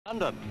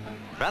London.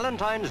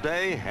 Valentine's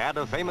Day at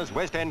a famous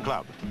West End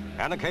club,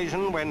 an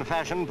occasion when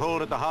fashion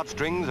pulled at the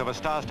heartstrings of a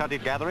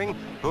star-studded gathering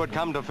who had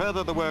come to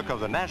further the work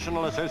of the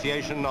National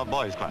Association of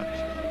Boys' Clubs.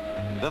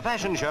 The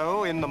fashion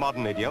show, in the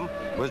modern idiom,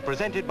 was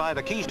presented by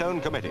the Keystone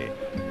Committee.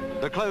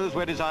 The clothes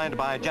were designed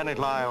by Janet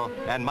Lyle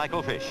and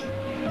Michael Fish.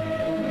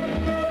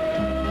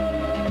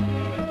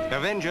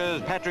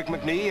 Avengers Patrick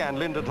Macnee and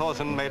Linda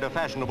Thorson made a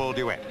fashionable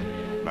duet.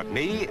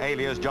 Macnee,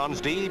 alias John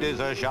Steed, is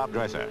a sharp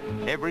dresser.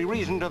 Every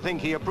reason to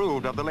think he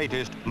approved of the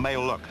latest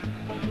male look.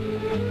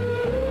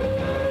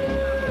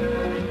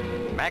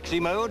 Maxi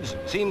modes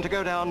seem to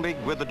go down big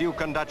with the Duke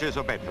and Duchess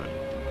of Bedford.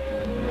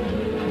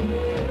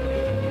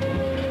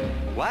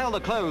 While the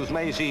clothes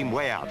may seem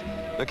way out,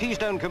 the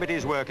Keystone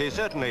Committee's work is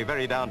certainly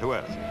very down to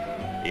earth.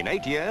 In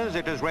 8 years,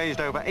 it has raised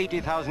over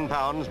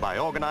 £80,000 by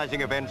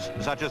organising events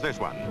such as this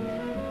one.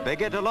 They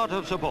get a lot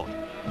of support.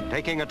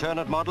 Taking a turn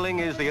at modelling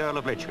is the Earl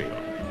of Lichfield.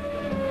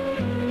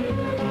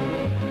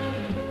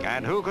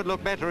 And who could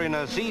look better in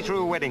a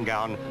see-through wedding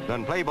gown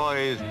than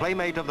Playboy's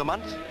Playmate of the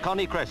Month,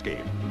 Connie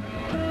Kreski?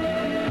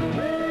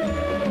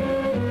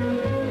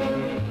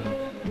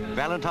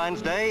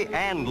 Valentine's Day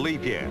and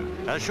leap year,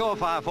 a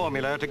surefire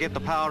formula to get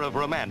the power of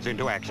romance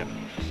into action.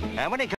 And when it